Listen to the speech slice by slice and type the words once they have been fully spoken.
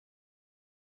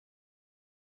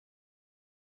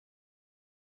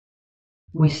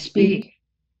We speak,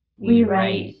 we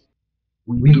write,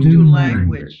 we do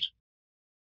language.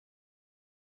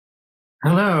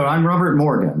 Hello, I'm Robert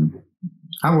Morgan.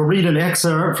 I will read an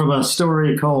excerpt from a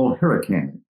story called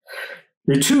Hurricane.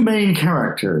 The two main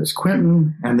characters,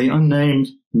 Quentin and the unnamed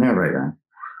narrator.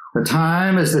 The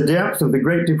time is the depth of the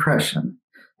Great Depression,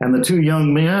 and the two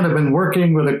young men have been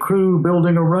working with a crew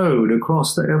building a road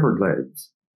across the Everglades.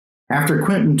 After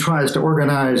Quentin tries to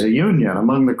organize a union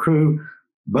among the crew,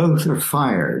 both are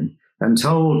fired and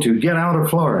told to get out of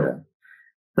Florida.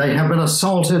 They have been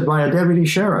assaulted by a deputy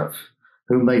sheriff,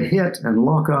 whom they hit and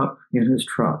lock up in his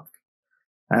truck.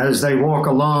 As they walk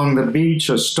along the beach,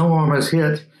 a storm has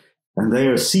hit, and they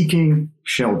are seeking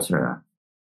shelter.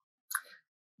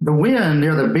 The wind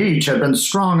near the beach had been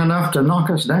strong enough to knock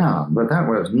us down, but that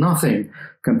was nothing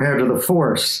compared to the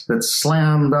force that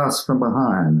slammed us from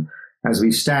behind as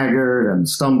we staggered and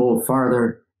stumbled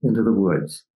farther into the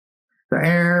woods. The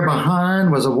air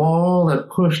behind was a wall that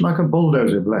pushed like a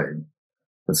bulldozer blade.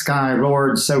 The sky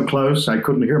roared so close I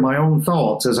couldn't hear my own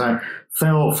thoughts as I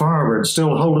fell forward,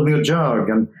 still holding the jug,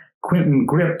 and Quentin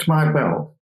gripped my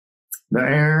belt. The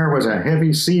air was a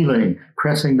heavy ceiling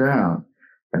pressing down,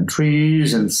 and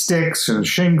trees and sticks and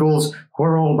shingles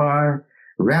whirled by.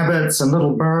 Rabbits and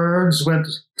little birds went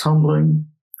tumbling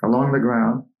along the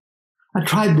ground. I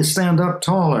tried to stand up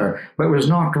taller, but was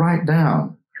knocked right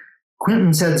down.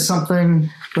 Quentin said something,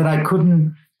 but I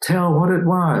couldn't tell what it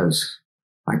was.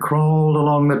 I crawled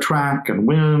along the track, and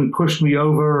wind pushed me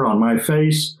over on my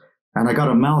face, and I got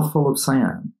a mouthful of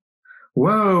sand.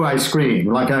 Whoa, I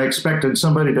screamed, like I expected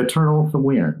somebody to turn off the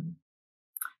wind.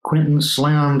 Quentin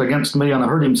slammed against me, and I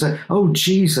heard him say, "Oh,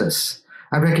 Jesus."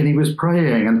 I reckon he was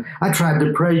praying, and I tried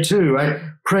to pray too. I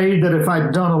prayed that if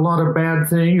I'd done a lot of bad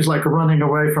things, like running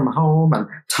away from home and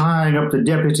tying up the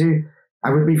deputy,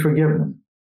 I would be forgiven.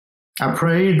 I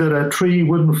prayed that a tree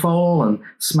wouldn't fall and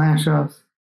smash us.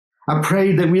 I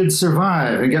prayed that we'd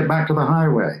survive and get back to the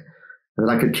highway, that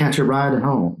I could catch a ride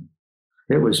home.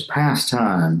 It was past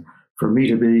time for me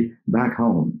to be back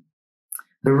home.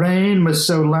 The rain was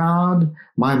so loud,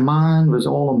 my mind was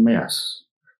all a mess,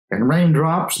 and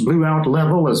raindrops blew out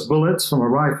level as bullets from a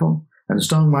rifle and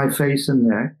stung my face and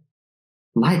neck.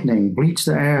 Lightning bleached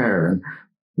the air and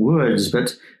woods,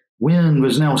 but wind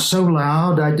was now so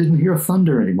loud I didn't hear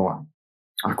thunder anymore.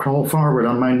 I crawled forward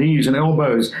on my knees and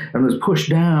elbows and was pushed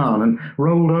down and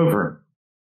rolled over.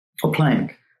 A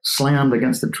plank slammed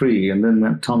against the tree and then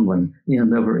went tumbling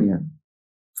end over end.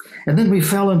 And then we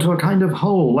fell into a kind of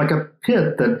hole, like a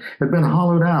pit that had been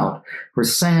hollowed out, where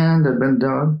sand had been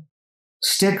dug.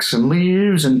 Sticks and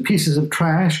leaves and pieces of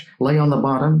trash lay on the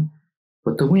bottom,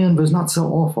 but the wind was not so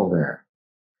awful there.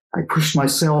 I pushed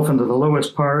myself into the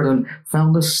lowest part and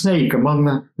found a snake among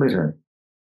the litter.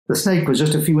 The snake was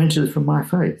just a few inches from my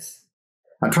face.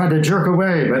 I tried to jerk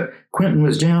away, but Quentin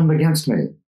was jammed against me.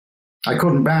 I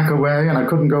couldn't back away, and I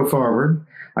couldn't go forward.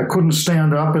 I couldn't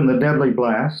stand up in the deadly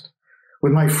blast.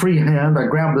 With my free hand, I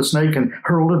grabbed the snake and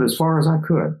hurled it as far as I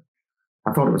could.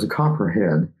 I thought it was a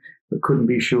copperhead, but couldn't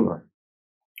be sure.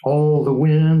 All the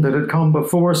wind that had come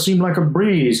before seemed like a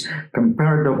breeze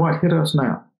compared to what hit us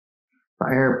now. The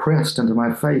air pressed into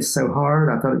my face so hard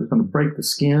I thought it was going to break the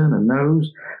skin and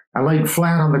nose. I laid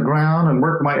flat on the ground and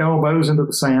worked my elbows into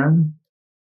the sand.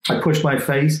 I pushed my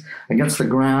face against the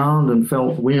ground and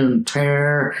felt wind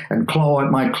tear and claw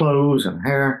at my clothes and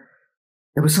hair.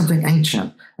 There was something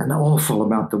ancient and awful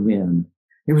about the wind.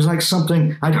 It was like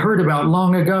something I'd heard about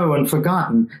long ago and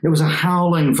forgotten. It was a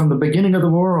howling from the beginning of the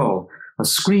world, a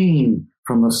scream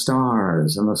from the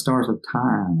stars and the stars of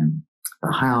time,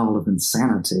 a howl of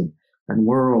insanity and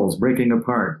worlds breaking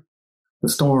apart. The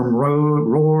storm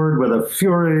roared with a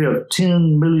fury of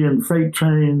 10 million freight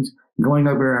trains going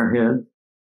over our heads.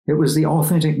 It was the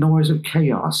authentic noise of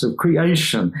chaos, of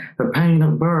creation, the pain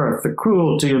of birth, the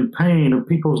cruelty and pain of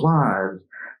people's lives.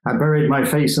 I buried my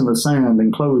face in the sand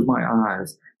and closed my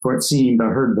eyes, for it seemed I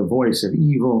heard the voice of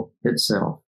evil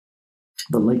itself,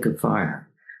 the lake of fire,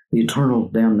 the eternal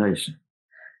damnation.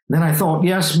 Then I thought,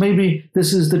 yes, maybe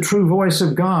this is the true voice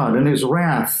of God and his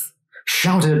wrath,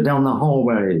 shouted down the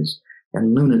hallways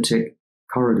and lunatic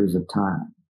corridors of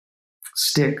time.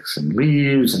 Sticks and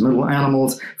leaves and little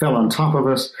animals fell on top of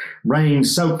us. Rain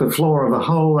soaked the floor of the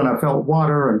hole, and I felt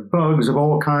water and bugs of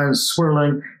all kinds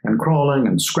swirling and crawling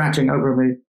and scratching over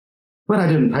me. But I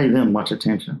didn't pay them much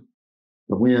attention.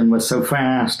 The wind was so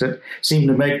fast it seemed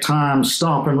to make time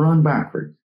stop and run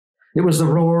backwards. It was the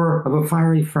roar of a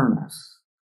fiery furnace.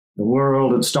 The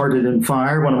world had started in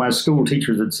fire, one of my school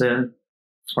teachers had said.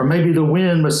 Or maybe the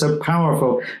wind was so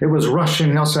powerful it was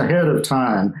rushing us ahead of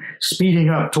time, speeding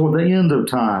up toward the end of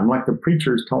time, like the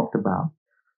preachers talked about.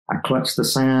 I clutched the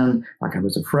sand like I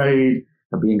was afraid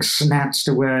of being snatched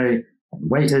away, and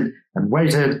waited and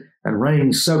waited, and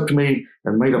rain soaked me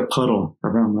and made a puddle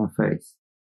around my face.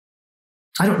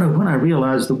 I don't know when I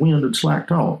realized the wind had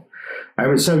slacked off. I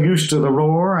was so used to the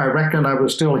roar, I reckoned I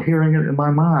was still hearing it in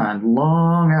my mind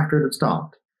long after it had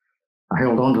stopped. I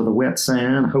held onto the wet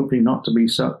sand, hoping not to be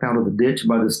sucked out of the ditch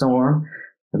by the storm,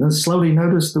 and then slowly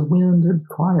noticed the wind had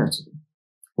quieted.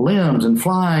 Limbs and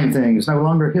flying things no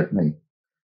longer hit me.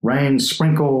 Rain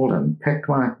sprinkled and pecked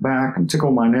my back and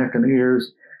tickled my neck and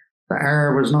ears. The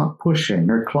air was not pushing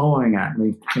or clawing at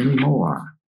me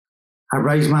anymore. I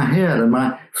raised my head and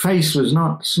my face was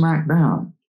not smack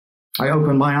down. I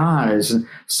opened my eyes and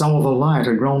saw the light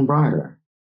had grown brighter.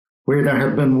 Where there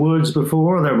had been woods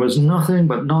before, there was nothing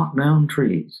but knocked down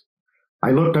trees.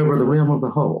 I looked over the rim of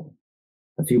the hole.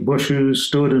 A few bushes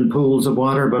stood in pools of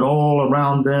water, but all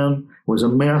around them was a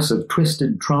mess of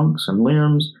twisted trunks and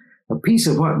limbs, a piece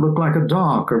of what looked like a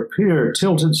dock or pier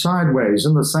tilted sideways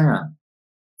in the sand.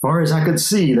 Far as I could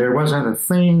see, there wasn't a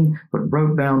thing but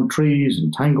broke down trees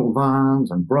and tangled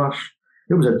vines and brush.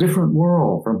 It was a different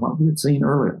world from what we had seen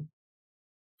earlier.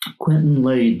 Quentin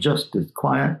lay just as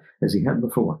quiet as he had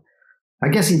before. I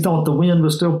guess he thought the wind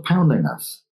was still pounding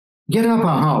us. "Get up,"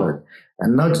 I hollered,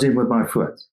 and nudged him with my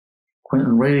foot.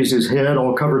 Quentin raised his head,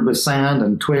 all covered with sand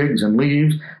and twigs and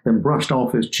leaves, then brushed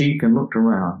off his cheek and looked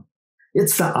around.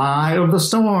 "It's the eye of the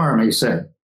storm," he said.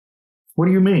 "What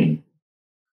do you mean?"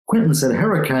 Quentin said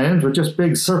hurricanes were just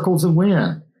big circles of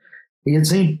wind. He had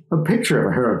seen a picture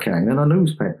of a hurricane in a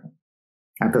newspaper.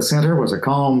 At the center was a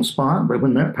calm spot, but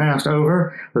when that passed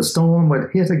over, the storm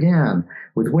would hit again,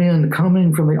 with wind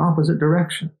coming from the opposite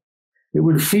direction. It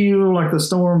would feel like the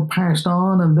storm passed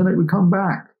on, and then it would come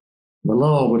back. The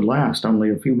lull would last only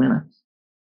a few minutes.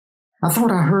 I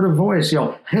thought I heard a voice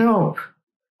yell, "Help!"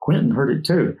 Quentin heard it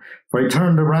too, for he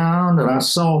turned around, and I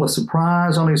saw the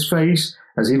surprise on his face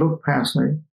as he looked past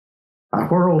me. I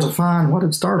whirled to find what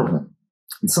had startled him,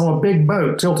 and saw a big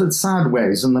boat tilted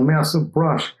sideways in the mess of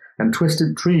brush and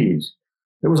twisted trees.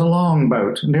 It was a long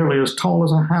boat, nearly as tall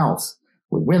as a house,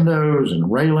 with windows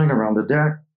and railing around the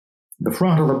deck. The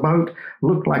front of the boat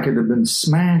looked like it had been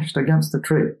smashed against the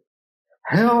tree.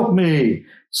 "Help me!"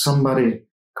 somebody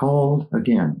called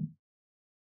again.